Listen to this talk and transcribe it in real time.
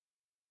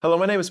Hello,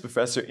 my name is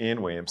Professor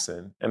Ian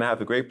Williamson, and I have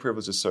the great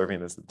privilege of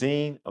serving as the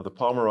Dean of the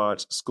Paul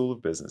Merage School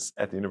of Business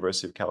at the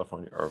University of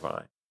California,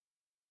 Irvine.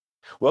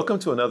 Welcome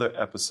to another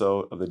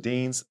episode of the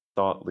Dean's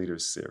Thought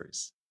Leaders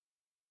Series.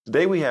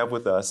 Today we have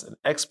with us an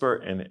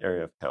expert in the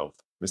area of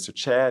health, Mr.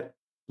 Chad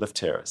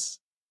Lefteris.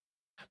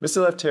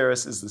 Mr.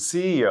 Lefteris is the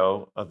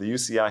CEO of the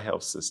UCI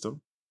Health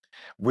System,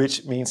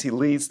 which means he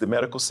leads the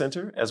medical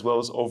center as well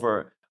as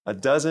over a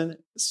dozen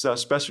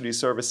specialty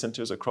service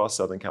centers across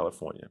Southern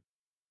California.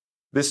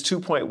 This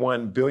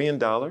 $2.1 billion,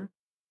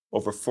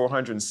 over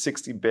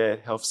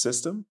 460-bed health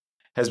system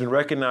has been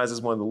recognized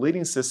as one of the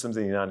leading systems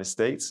in the United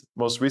States,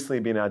 most recently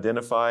being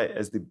identified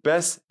as the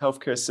best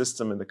healthcare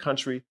system in the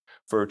country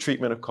for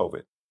treatment of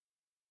COVID.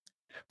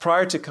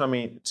 Prior to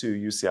coming to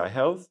UCI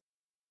Health,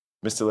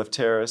 Mr.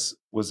 Lefteris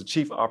was the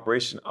Chief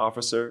Operation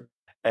Officer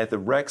at the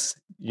Rex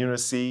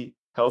Unicy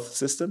Health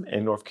System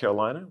in North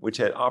Carolina, which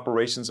had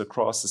operations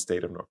across the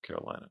state of North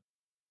Carolina.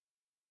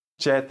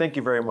 Chad, thank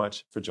you very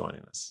much for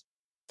joining us.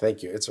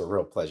 Thank you. It's a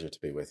real pleasure to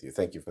be with you.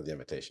 Thank you for the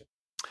invitation.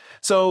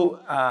 So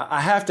I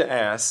have to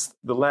ask,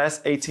 the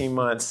last 18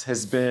 months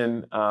has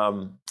been,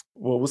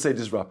 we'll say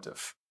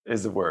disruptive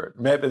is the word.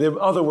 Maybe there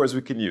are other words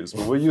we can use,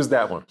 but we'll use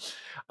that one.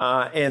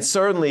 And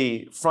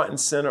certainly front and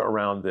center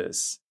around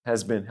this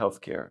has been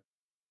healthcare.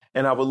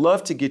 And I would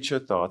love to get your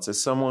thoughts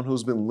as someone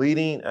who's been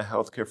leading a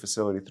healthcare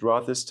facility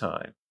throughout this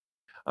time.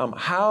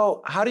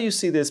 How do you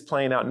see this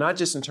playing out, not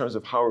just in terms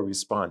of how we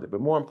responded,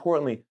 but more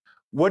importantly,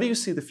 what do you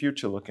see the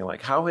future looking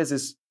like? How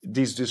has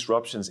these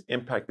disruptions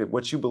impacted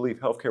what you believe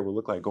healthcare will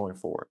look like going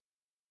forward?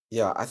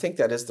 Yeah, I think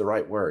that is the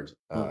right word.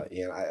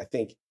 Ian. I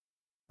think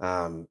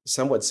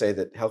some would say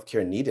that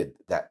healthcare needed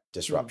that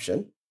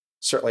disruption,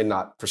 certainly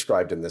not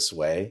prescribed in this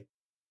way.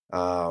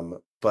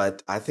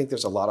 But I think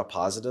there's a lot of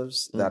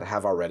positives that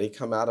have already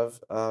come out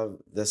of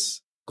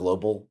this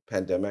global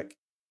pandemic,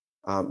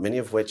 many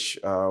of which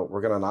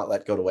we're going to not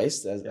let go to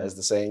waste, as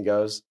the saying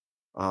goes,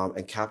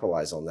 and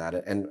capitalize on that.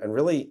 And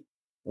really,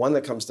 one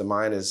that comes to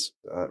mind is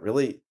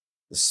really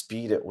the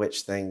speed at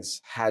which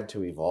things had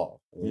to evolve.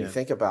 When you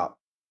think about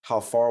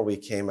how far we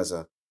came as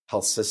a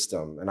health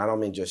system, and I don't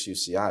mean just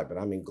UCI, but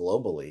I mean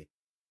globally,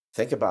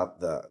 think about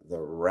the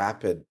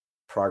rapid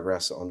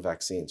progress on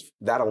vaccines.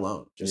 That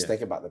alone, just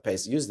think about the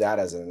pace. Use that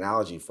as an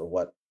analogy for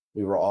what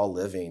we were all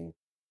living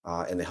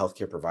in the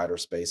healthcare provider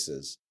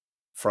spaces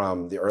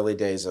from the early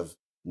days of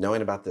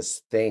knowing about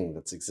this thing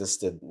that's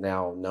existed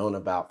now, known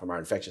about from our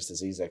infectious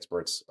disease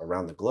experts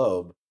around the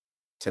globe,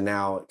 to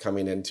now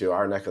coming into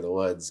our neck of the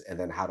woods, and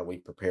then how do we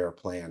prepare,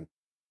 plan,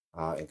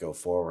 and go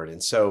forward?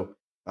 And so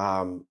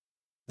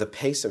the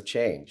pace of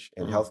change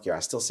in healthcare, I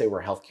still say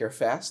we're healthcare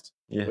fast,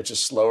 which is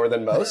slower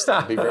than most.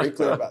 I'll be very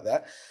clear about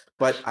that.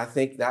 But I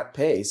think that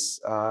pace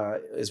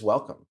is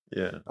welcome.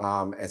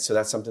 And so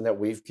that's something that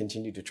we've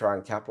continued to try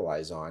and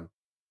capitalize on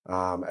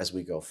as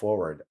we go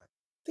forward. I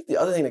think the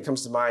other thing that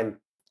comes to mind,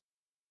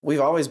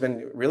 we've always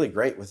been really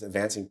great with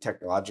advancing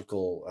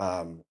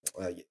technological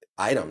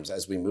items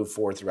as we move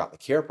forward throughout the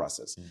care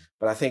process.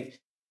 But I think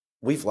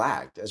we've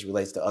lagged as it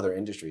relates to other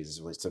industries, as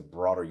it relates to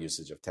broader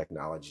usage of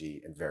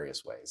technology in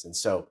various ways. And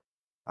so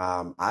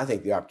I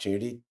think the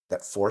opportunity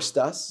that forced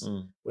us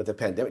with the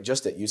pandemic,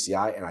 just at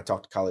UCI, and I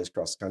talked to colleagues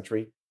across the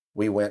country,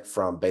 we went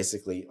from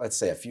basically, let's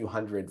say, a few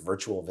hundred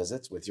virtual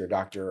visits with your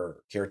doctor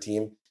or care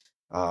team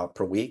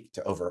per week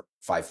to over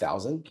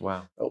 5,000.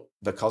 Wow.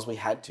 Because we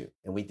had to.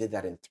 And we did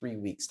that in 3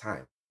 weeks'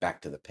 time, back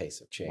to the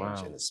pace of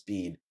change and the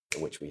speed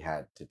at which we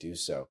had to do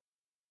so.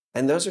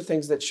 And those are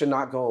things that should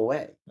not go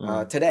away.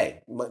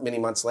 Today, many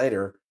months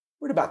later,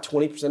 we're at about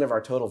 20% of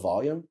our total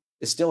volume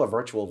is still a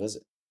virtual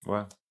visit.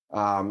 Wow.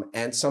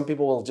 And some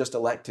people will just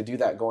elect to do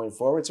that going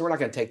forward. So we're not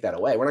going to take that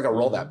away. We're not going to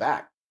roll that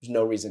back. There's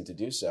no reason to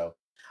do so.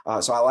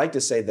 So I like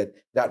to say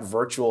that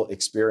virtual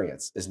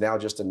experience is now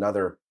just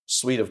another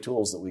suite of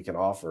tools that we can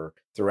offer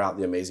throughout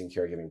the amazing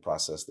caregiving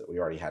process that we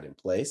already had in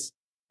place.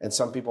 And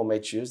some people may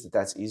choose that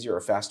that's easier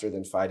or faster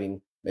than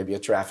fighting maybe a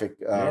traffic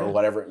or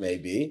whatever it may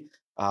be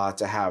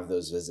to have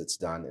those visits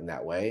done in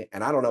that way.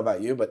 And I don't know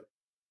about you, but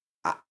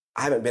I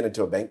haven't been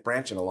into a bank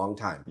branch in a long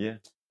time.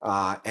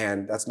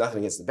 And that's nothing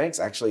against the banks.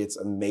 Actually, it's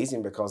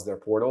amazing because their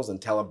portals and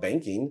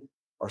telebanking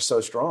are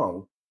so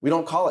strong. We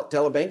don't call it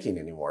telebanking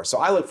anymore. So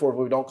I look forward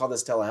when we don't call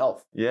this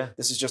telehealth.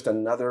 This is just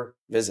another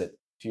visit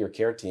to your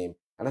care team.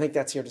 And I think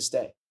that's here to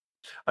stay.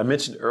 I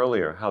mentioned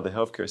earlier how the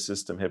healthcare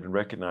system had been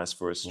recognized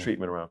for its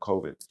treatment around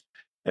COVID.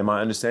 And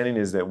my understanding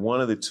is that one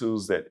of the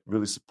tools that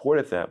really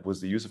supported that was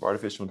the use of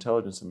artificial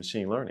intelligence and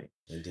machine learning.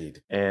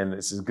 Indeed. And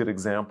it's a good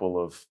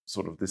example of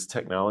sort of this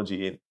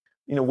technology. And,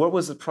 what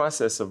was the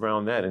process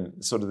around that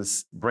and sort of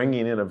this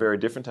bringing in a very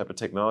different type of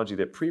technology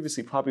that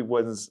previously probably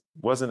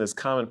wasn't as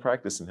common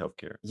practice in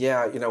healthcare?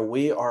 Yeah,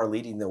 we are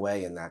leading the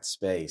way in that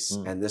space.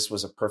 And this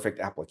was a perfect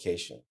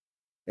application.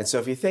 And so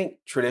if you think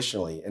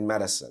traditionally in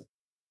medicine,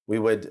 we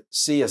would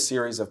see a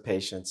series of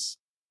patients,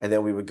 and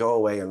then we would go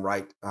away and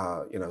write,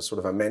 sort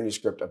of a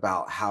manuscript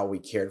about how we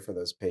cared for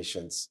those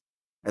patients.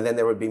 And then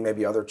there would be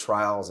maybe other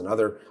trials and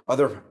other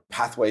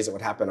pathways that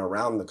would happen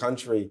around the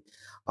country.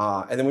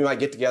 And then we might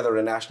get together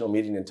at a national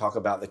meeting and talk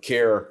about the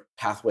care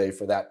pathway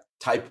for that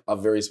type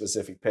of very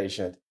specific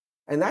patient.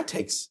 And that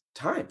takes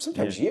time,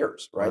 sometimes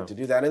years, right, to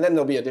do that. And then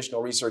there'll be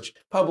additional research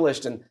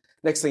published. And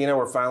next thing you know,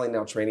 we're finally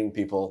now training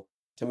people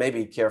to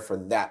maybe care for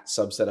that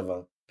subset of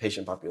a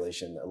patient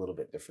population a little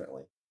bit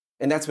differently.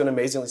 And that's been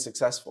amazingly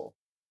successful.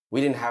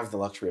 We didn't have the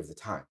luxury of the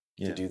time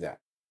to do that.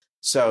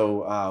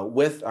 So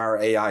with our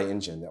AI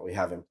engine that we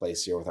have in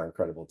place here with our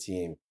incredible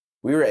team,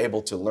 we were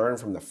able to learn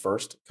from the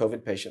first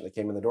COVID patient that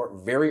came in the door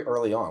very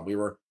early on. We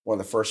were one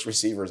of the first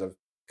receivers of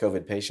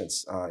COVID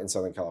patients in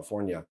Southern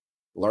California.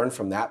 Learn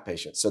from that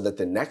patient so that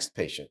the next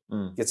patient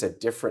gets a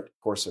different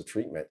course of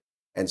treatment.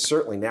 And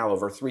certainly now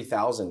over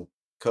 3,000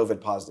 COVID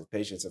positive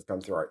patients have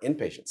come through our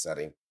inpatient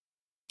setting.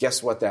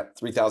 Guess what that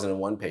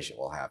 3,001 patient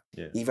will have?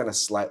 Even a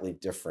slightly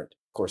different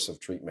course of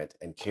treatment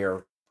and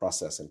care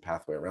process and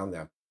pathway around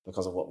them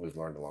because of what we've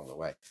learned along the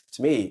way.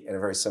 To me, in a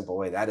very simple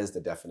way, that is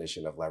the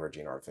definition of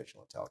leveraging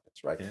artificial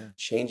intelligence, right?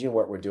 Changing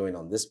what we're doing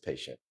on this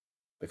patient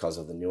because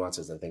of the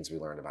nuances and things we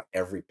learned about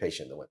every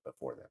patient that went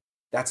before them.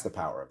 That's the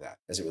power of that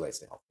as it relates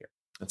to healthcare.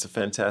 It's a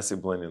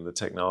fantastic blending of the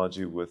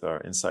technology with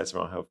our insights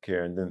around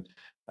healthcare. And then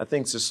I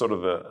think it's just sort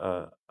of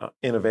a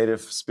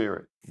innovative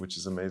spirit, which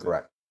is amazing.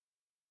 Correct.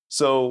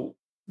 So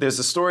there's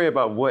a story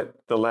about what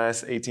the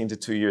last 18 to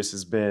 2 years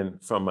has been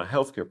from a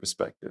healthcare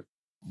perspective,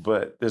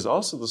 but there's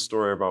also the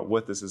story about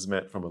what this has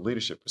meant from a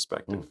leadership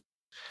perspective.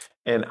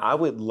 And I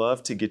would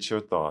love to get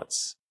your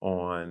thoughts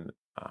on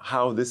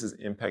how this has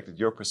impacted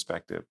your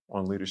perspective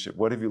on leadership.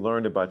 What have you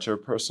learned about your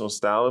personal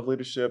style of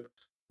leadership?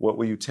 What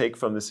will you take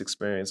from this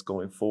experience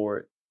going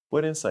forward?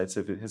 What insights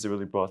has it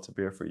really brought to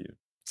bear for you?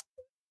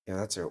 Yeah,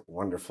 that's a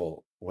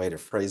wonderful way to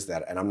phrase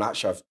that. And I'm not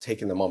sure I've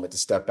taken the moment to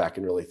step back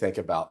and really think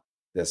about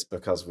this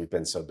because we've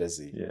been so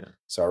busy.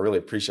 So I really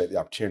appreciate the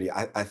opportunity.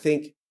 I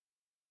think,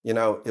 you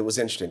know, it was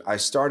interesting. I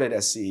started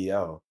as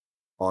CEO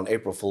on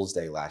April Fool's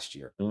Day last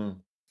year.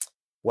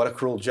 What a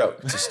cruel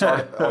joke to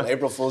start on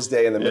April Fool's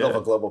Day in the middle of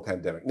a global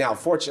pandemic. Now,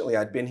 fortunately,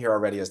 I'd been here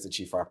already as the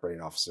chief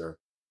operating officer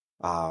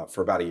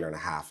for about a year and a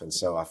half. And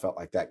so I felt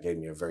like that gave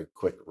me a very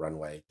quick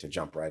runway to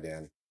jump right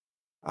in.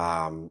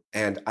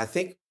 And I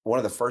think one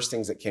of the first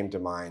things that came to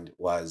mind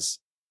was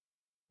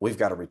we've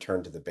got to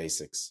return to the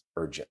basics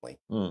urgently.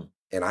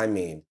 And I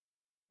mean,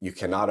 you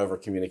cannot over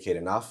communicate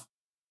enough.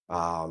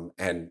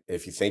 And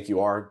if you think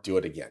you are, do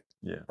it again.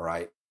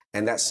 Right.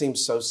 And that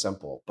seems so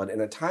simple, but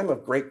in a time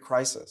of great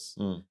crisis,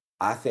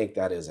 I think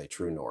that is a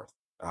true north.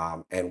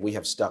 And we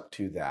have stuck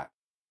to that.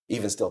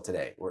 Even still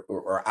today,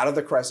 we're out of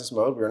the crisis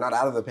mode. We're not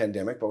out of the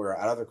pandemic, but we're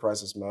out of the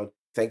crisis mode.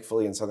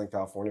 Thankfully, in Southern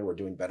California, we're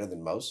doing better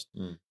than most.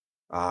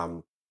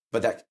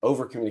 But that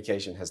over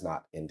communication has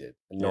not ended,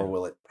 nor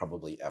will it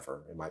probably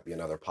ever. It might be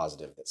another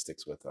positive that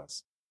sticks with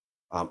us.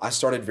 I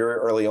started very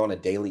early on a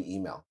daily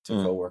email to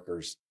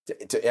coworkers,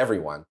 to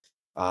everyone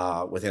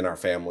within our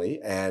family.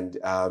 And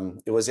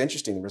it was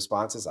interesting, the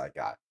responses I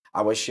got.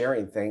 I was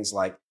sharing things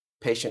like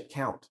patient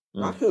count,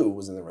 not who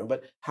was in the room,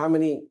 but how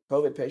many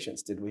COVID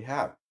patients did we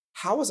have?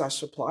 How was our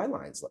supply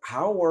lines?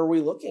 How were we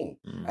looking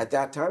at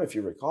that time? If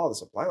you recall, the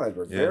supply lines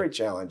were very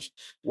challenged,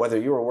 whether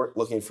you were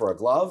looking for a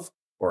glove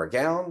or a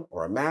gown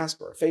or a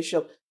mask or a face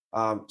shield.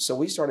 So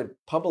we started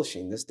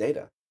publishing this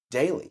data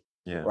daily,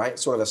 right?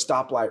 Sort of a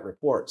stoplight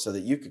report so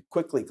that you could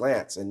quickly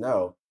glance and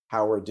know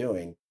how we're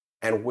doing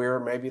and where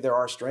maybe there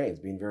are strains,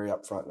 being very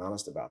upfront and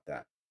honest about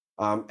that.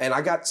 And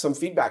I got some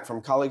feedback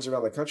from colleagues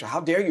around the country. How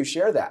dare you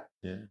share that?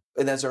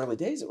 In those early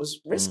days, it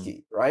was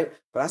risky, right?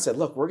 But I said,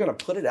 look, we're going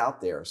to put it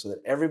out there so that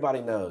everybody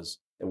knows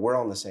that we're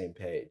on the same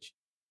page.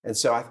 And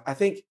so I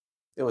think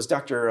it was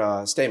Dr.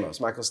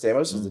 Stamos, Michael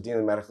Stamos, who's the dean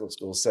of the medical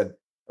school, said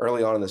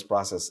early on in this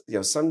process, you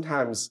know,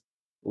 sometimes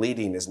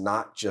leading is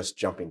not just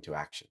jumping to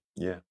action.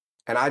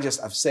 And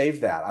I've saved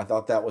that. I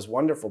thought that was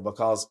wonderful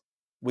because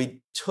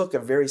we took a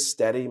very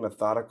steady,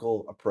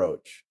 methodical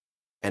approach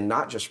and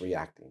not just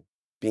reacting,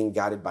 being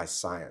guided by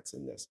science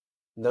in this.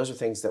 And those are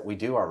things that we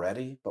do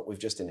already, but we've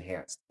just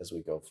enhanced as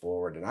we go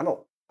forward. And I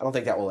don't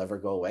think that will ever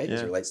go away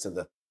as it relates to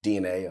the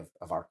DNA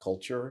of our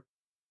culture.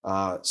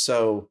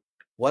 So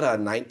what a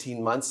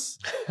 19 months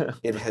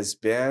it has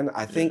been.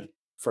 I think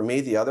for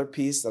me, the other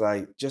piece that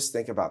I just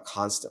think about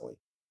constantly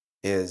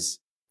is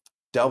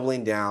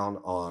doubling down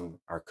on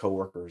our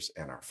coworkers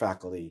and our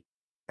faculty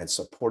and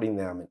supporting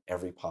them in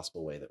every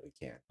possible way that we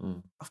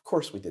can. Of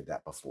course, we did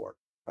that before,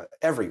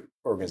 every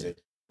organization.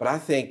 But I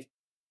think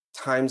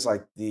times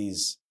like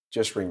these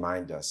just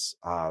remind us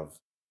of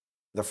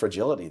the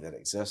fragility that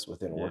exists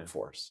within a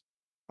workforce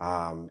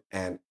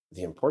and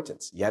the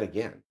importance, yet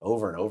again,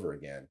 over and over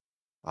again,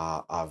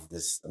 of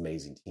this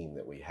amazing team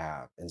that we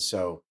have. And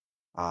so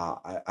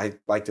I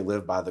like to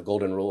live by the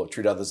golden rule of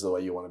treat others the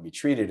way you want to be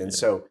treated. And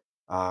so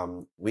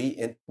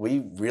we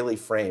really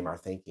frame our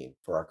thinking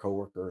for our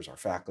coworkers, our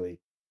faculty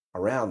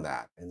around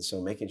that. And so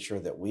making sure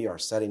that we are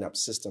setting up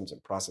systems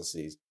and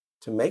processes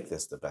to make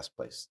this the best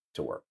place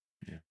to work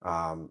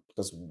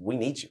because we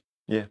need you.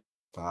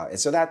 And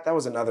so that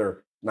was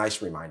another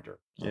nice reminder,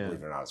 believe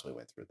it or not, as we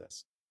went through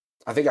this.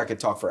 I think I could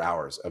talk for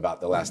hours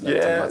about the last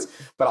 19 months,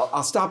 but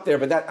I'll stop there.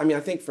 But I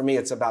think for me,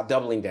 it's about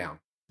doubling down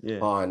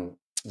on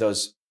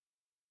those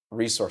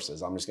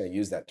resources. I'm just going to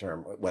use that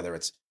term, whether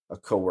it's a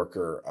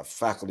coworker, a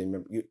faculty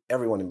member,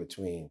 everyone in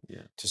between,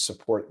 to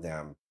support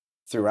them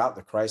throughout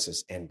the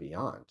crisis and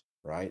beyond,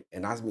 right?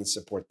 And I mean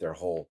support their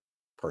whole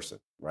person,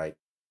 right?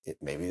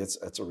 Maybe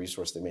it's a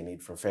resource they may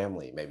need for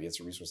family. Maybe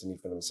it's a resource they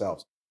need for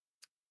themselves.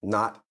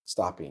 Not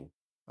stopping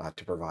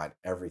to provide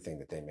everything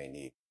that they may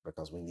need,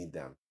 because we need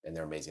them and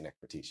their amazing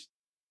expertise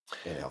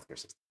in the healthcare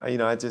system.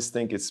 I just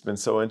think it's been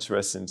so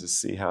interesting to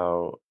see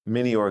how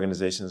many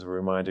organizations were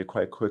reminded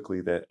quite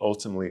quickly that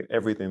ultimately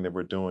everything that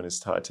we're doing is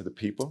tied to the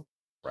people.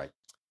 Right.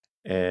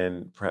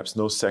 And perhaps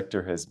no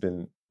sector has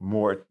been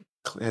more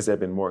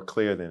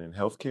clear than in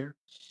healthcare.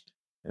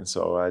 And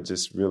so I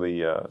just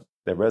really,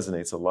 that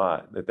resonates a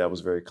lot, that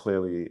was very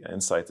clearly an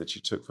insight that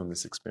you took from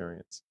this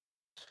experience.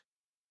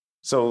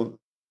 So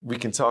we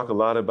can talk a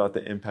lot about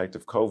the impact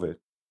of COVID,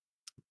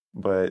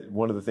 but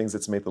one of the things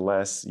that's made the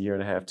last year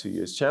and a half, 2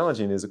 years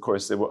challenging is, of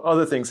course, there were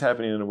other things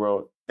happening in the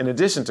world in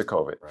addition to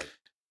COVID.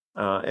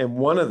 Right. And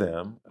one of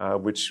them,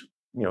 which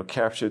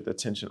captured the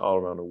attention all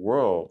around the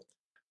world,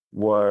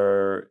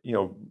 were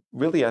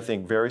really, I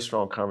think, very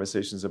strong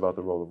conversations about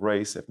the role of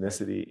race,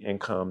 ethnicity,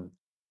 income,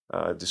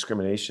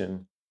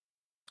 discrimination,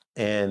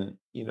 and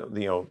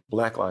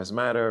Black Lives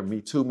Matter, Me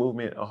Too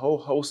movement, a whole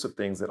host of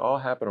things that all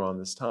happened around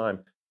this time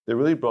that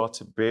really brought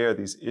to bear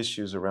these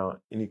issues around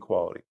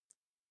inequality.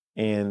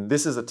 And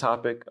this is a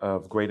topic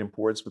of great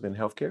importance within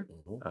healthcare.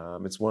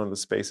 Mm-hmm. It's one of the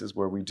spaces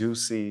where we do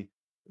see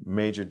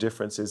major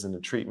differences in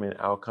the treatment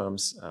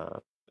outcomes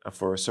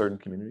for certain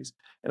communities.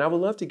 And I would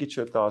love to get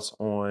your thoughts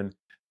on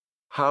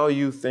how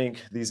you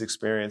think these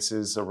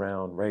experiences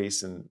around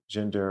race and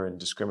gender and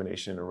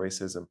discrimination and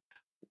racism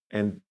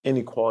and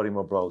inequality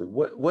more broadly,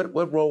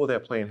 what role will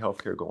that play in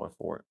healthcare going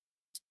forward?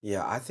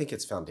 Yeah, I think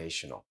it's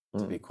foundational,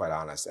 to be quite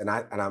honest. And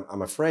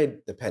I'm afraid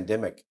the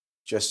pandemic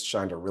just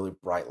shined a really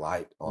bright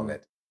light on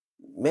it.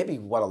 Maybe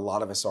what a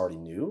lot of us already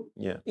knew,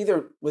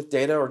 either with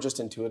data or just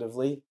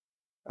intuitively.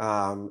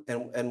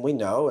 And we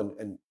know,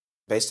 and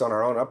based on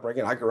our own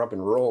upbringing, I grew up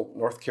in rural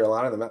North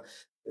Carolina.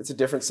 It's a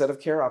different set of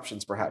care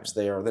options perhaps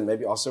there than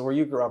maybe also where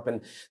you grew up.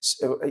 And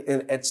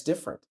it's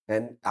different.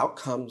 And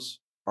outcomes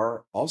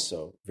are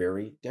also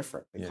very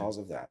different because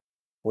of that.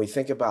 When we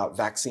think about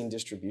vaccine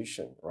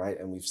distribution, right?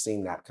 And we've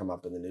seen that come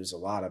up in the news a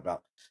lot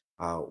about,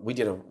 we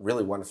did a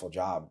really wonderful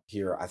job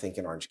here, I think,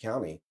 in Orange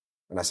County.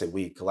 And I say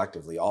we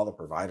collectively, all the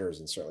providers,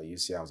 and certainly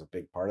UCI was a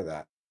big part of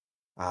that.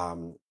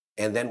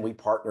 And then we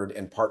partnered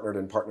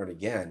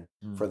again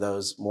for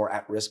those more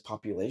at-risk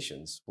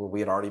populations where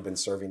we had already been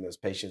serving those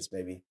patients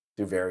maybe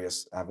through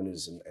various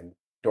avenues and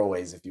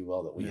doorways, if you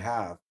will, that we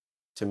have,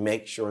 to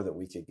make sure that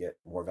we could get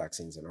more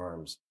vaccines in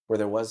arms where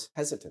there was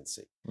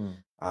hesitancy.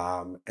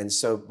 And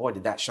so, boy,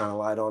 did that shine a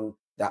light on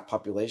that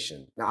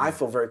population. Now, I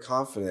feel very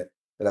confident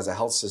that as a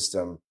health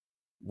system,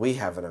 we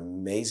have an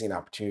amazing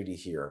opportunity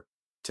here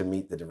to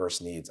meet the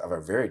diverse needs of a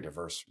very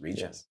diverse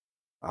region.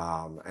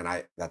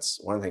 And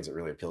that's one of the things that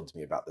really appealed to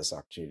me about this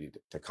opportunity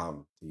to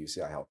come to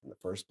UCI Health in the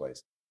first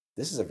place.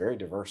 This is a very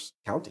diverse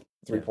county,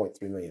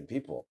 3.3 million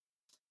people.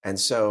 And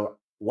so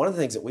one of the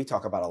things that we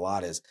talk about a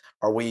lot is,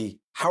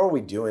 how are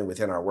we doing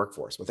within our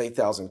workforce with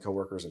 8,000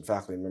 coworkers and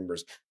faculty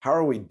members? How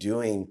are we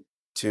doing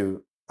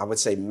to, I would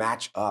say,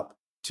 match up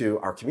to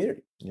our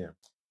community?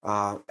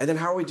 And then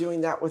how are we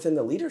doing that within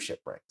the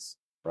leadership ranks,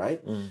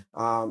 right?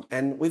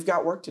 And we've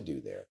got work to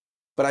do there.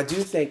 But I do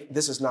think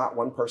this is not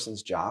one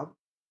person's job.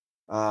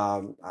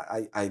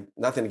 I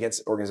nothing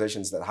against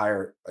organizations that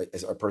hire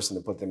a person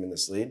to put them in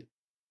this lead.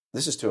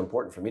 This is too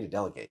important for me to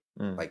delegate.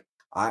 Like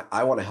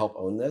I want to help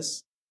own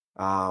this.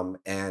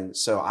 And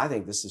so I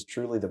think this is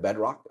truly the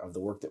bedrock of the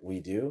work that we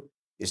do,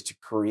 is to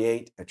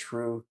create a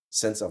true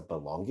sense of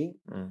belonging.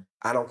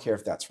 I don't care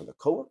if that's for the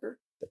coworker,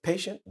 the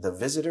patient, the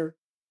visitor,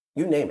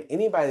 you name it.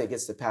 Anybody that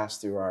gets to pass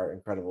through our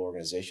incredible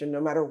organization,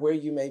 no matter where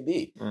you may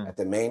be, at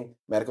the main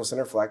medical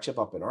center flagship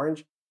up in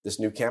Orange, this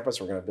new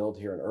campus we're going to build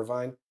here in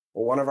Irvine,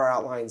 or one of our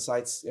outlying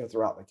sites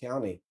throughout the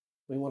county,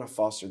 we want to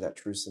foster that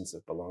true sense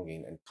of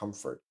belonging and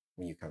comfort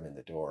when you come in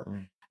the door.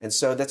 And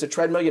so that's a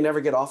treadmill you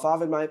never get off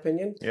of, in my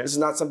opinion. This is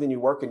not something you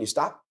work and you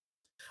stop.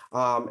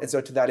 And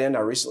so to that end, I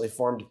recently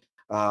formed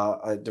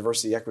a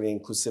Diversity, Equity,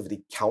 and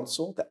Inclusivity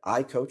Council that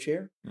I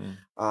co-chair.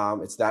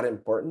 It's that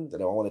important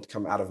that I wanted to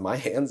come out of my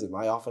hands in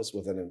my office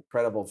with an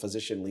incredible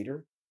physician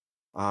leader.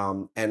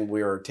 And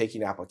we're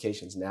taking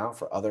applications now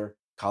for other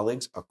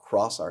colleagues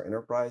across our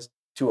enterprise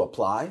to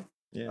apply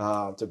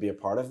to be a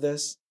part of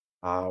this.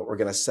 We're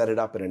going to set it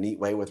up in a neat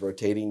way with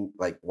rotating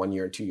like 1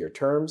 year and 2 year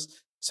terms.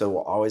 So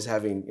we're always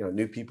having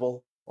new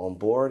people on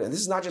board. And this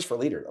is not just for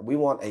leaders. We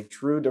want a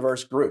true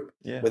diverse group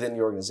within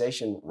the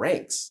organization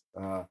ranks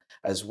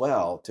as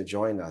well to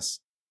join us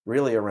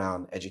really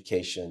around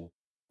education,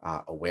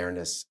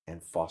 awareness,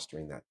 and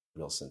fostering that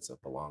real sense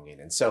of belonging.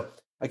 And so,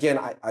 again,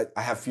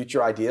 I have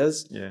future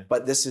ideas,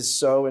 but this is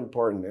so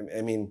important.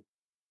 I mean,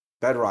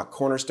 bedrock,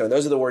 cornerstone,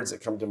 those are the words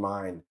that come to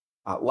mind.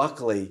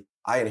 Luckily,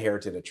 I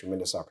inherited a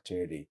tremendous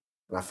opportunity.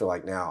 And I feel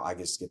like now I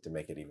just get to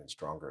make it even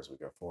stronger as we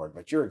go forward.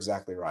 But you're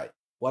exactly right.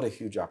 what a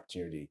huge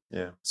opportunity,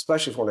 Yeah.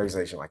 especially for an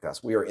organization like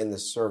us. We are in the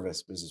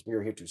service business. We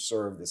are here to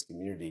serve this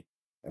community.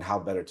 And how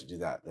better to do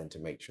that than to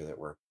make sure that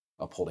we're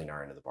upholding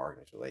our end of the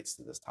bargain as it relates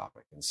to this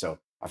topic. And so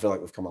I feel like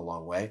we've come a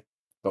long way,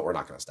 but we're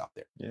not going to stop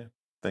there. Yeah.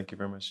 Thank you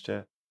very much,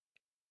 Chad.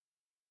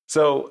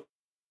 So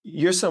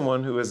you're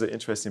someone who has an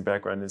interesting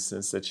background in the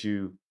sense that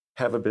you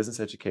have a business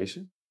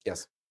education.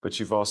 Yes. But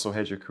you've also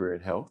had your career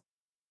in health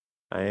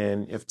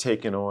and have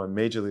taken on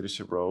major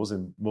leadership roles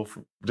in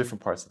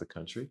different parts of the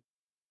country.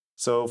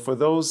 So for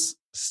those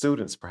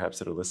students perhaps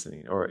that are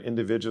listening or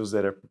individuals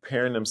that are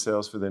preparing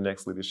themselves for their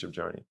next leadership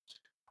journey,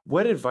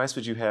 what advice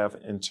would you have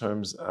in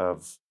terms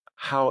of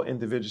how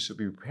individuals should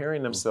be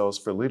preparing themselves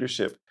for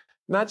leadership,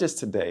 not just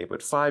today,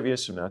 but 5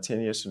 years from now, 10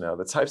 years from now,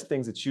 the types of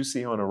things that you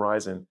see on the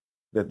horizon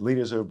that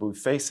leaders will be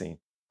facing?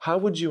 How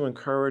would you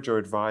encourage or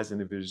advise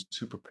individuals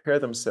to prepare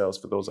themselves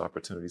for those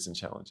opportunities and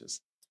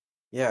challenges?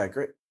 Yeah,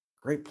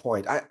 great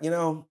point.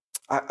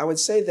 I would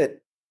say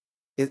that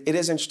it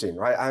is interesting,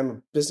 right?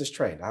 I'm business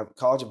trained. I'm a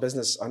college of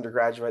business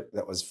undergraduate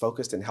that was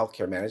focused in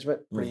healthcare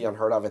management, pretty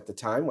unheard of at the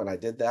time when I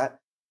did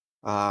that.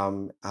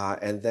 And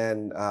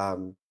then I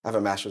have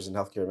a master's in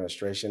healthcare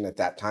administration. At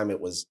that time, it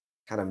was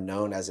kind of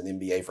known as an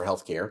MBA for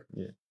healthcare.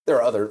 Yeah. There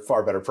are other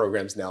far better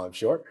programs now, I'm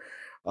sure.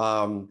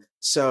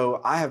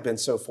 So I have been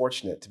so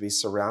fortunate to be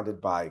surrounded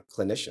by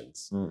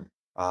clinicians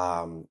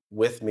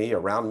with me,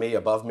 around me,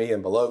 above me,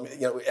 and below me,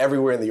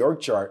 everywhere in the org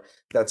chart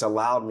that's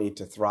allowed me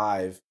to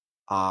thrive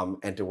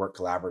and to work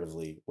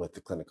collaboratively with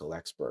the clinical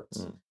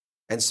experts.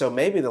 And so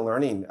maybe the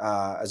learning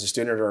as a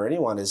student or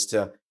anyone is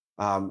to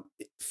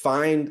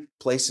find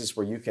places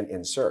where you can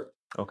insert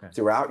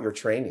throughout your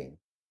training.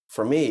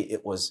 For me,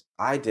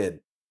 I did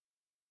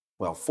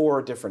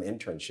 4 different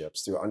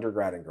internships through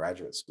undergrad and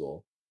graduate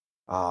school.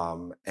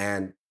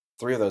 And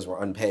 3 of those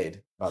were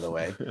unpaid, by the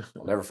way.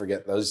 I'll never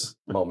forget those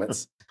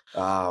moments.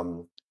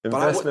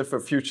 Investment for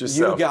future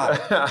self. You got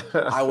it.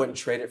 I wouldn't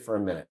trade it for a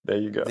minute. There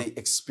you go. The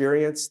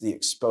experience, the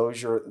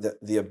exposure,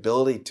 the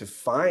ability to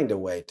find a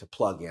way to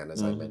plug in,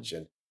 as I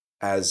mentioned,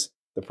 as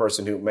the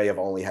person who may have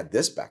only had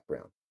this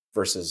background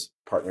versus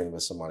partnering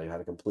with somebody who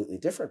had a completely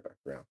different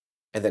background.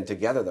 And then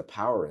together, the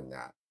power in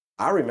that.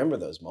 I remember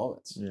those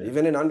moments,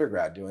 even in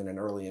undergrad, doing an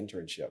early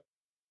internship.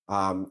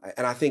 And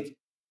I think,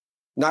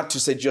 not to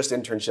say just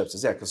internships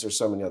is it, because there's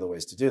so many other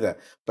ways to do that.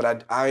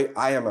 But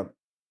I am a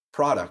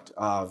product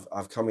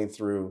of coming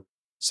through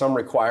some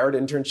required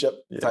internship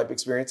type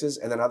experiences,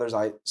 and then others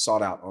I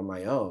sought out on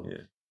my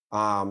own.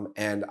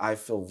 And I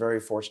feel very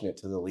fortunate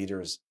to the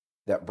leaders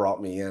that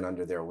brought me in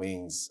under their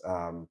wings,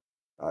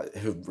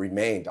 who've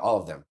remained, all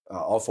of them,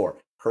 all 4,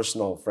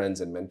 personal friends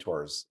and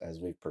mentors as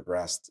we've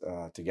progressed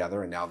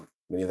together. And now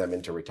many of them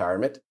into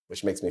retirement,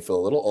 which makes me feel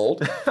a little old.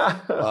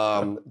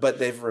 But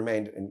they've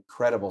remained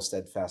incredible,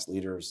 steadfast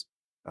leaders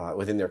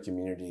within their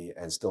community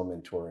and still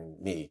mentoring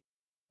me.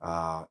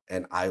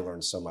 And I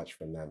learned so much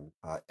from them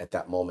at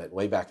that moment,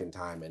 way back in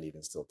time, and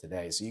even still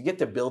today. So you get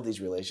to build these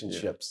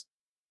relationships.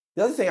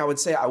 The other thing I would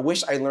say I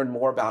wish I learned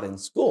more about in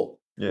school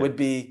would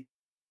be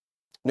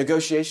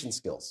negotiation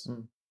skills.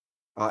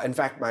 In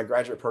fact, my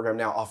graduate program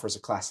now offers a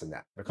class in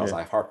that because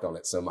I've harped on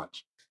it so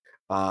much.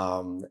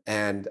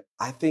 And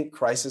I think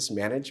crisis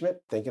management,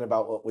 thinking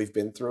about what we've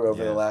been through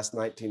over the last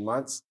 19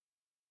 months,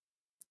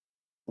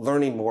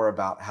 learning more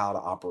about how to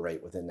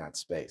operate within that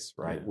space,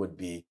 would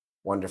be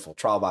wonderful.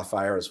 Trial by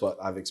fire is what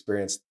I've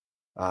experienced.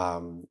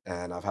 And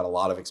I've had a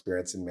lot of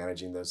experience in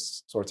managing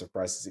those sorts of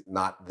crises,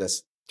 not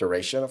this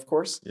duration, of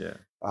course.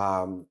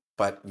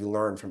 But you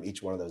learn from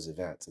each one of those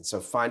events. And so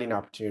finding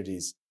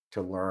opportunities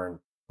to learn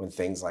when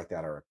things like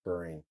that are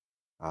occurring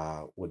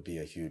would be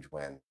a huge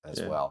win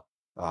as well.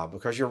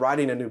 Because you're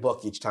writing a new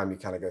book each time you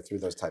kind of go through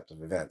those types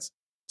of events.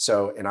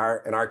 So in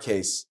our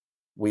case,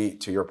 we,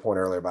 to your point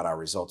earlier about our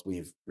results,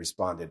 we've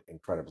responded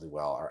incredibly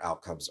well. Our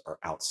outcomes are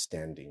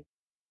outstanding.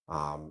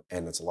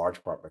 And it's a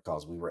large part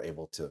because we were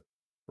able to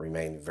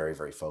remain very,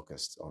 very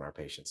focused on our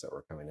patients that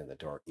were coming in the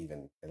door,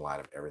 even in light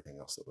of everything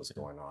else that was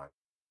going on.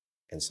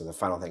 And so the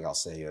final thing I'll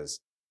say is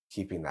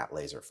keeping that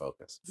laser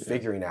focus,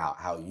 figuring out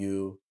how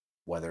you,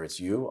 whether it's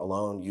you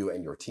alone, you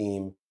and your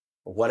team,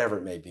 or whatever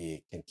it may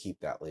be, can keep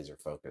that laser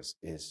focus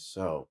is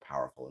so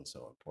powerful and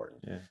so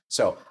important.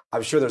 So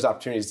I'm sure there's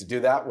opportunities to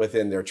do that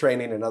within their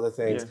training and other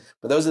things,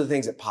 but those are the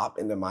things that pop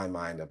into my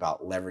mind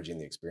about leveraging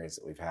the experience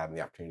that we've had and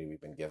the opportunity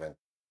we've been given.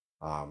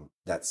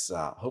 That's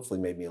hopefully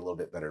made me a little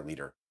bit better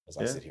leader as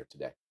I sit here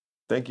today.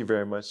 Thank you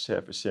very much,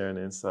 Chad, for sharing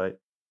the insight.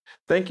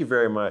 Thank you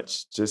very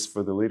much just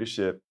for the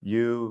leadership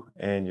you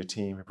and your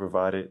team have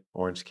provided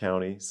Orange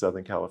County,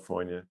 Southern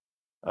California,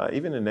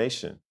 even the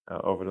nation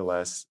over the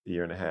last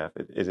year and a half.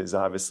 It has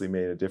obviously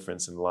made a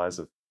difference in the lives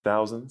of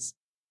thousands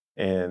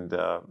and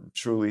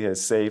truly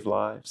has saved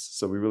lives.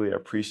 So we really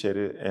appreciate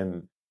it.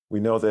 And we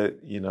know that,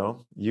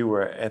 you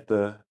were at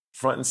the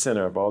front and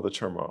center of all the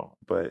turmoil,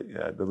 but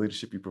the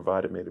leadership you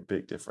provided made a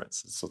big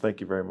difference. So thank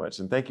you very much.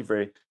 And thank you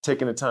for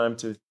taking the time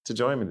to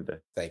join me today.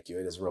 Thank you.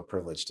 It is a real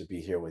privilege to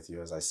be here with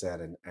you, as I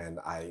said. And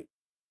I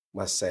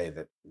must say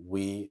that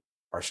we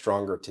are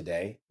stronger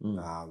today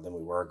than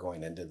we were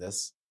going into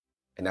this.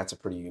 And that's a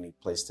pretty unique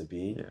place to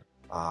be.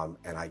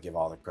 And I give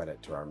all the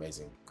credit to our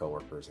amazing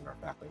coworkers and our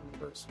faculty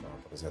members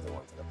because they're the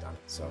ones that have done it.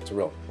 So it's a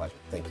real pleasure.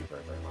 Thank you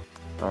very, very much.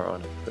 Our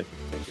honor. Thank you.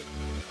 Thank you.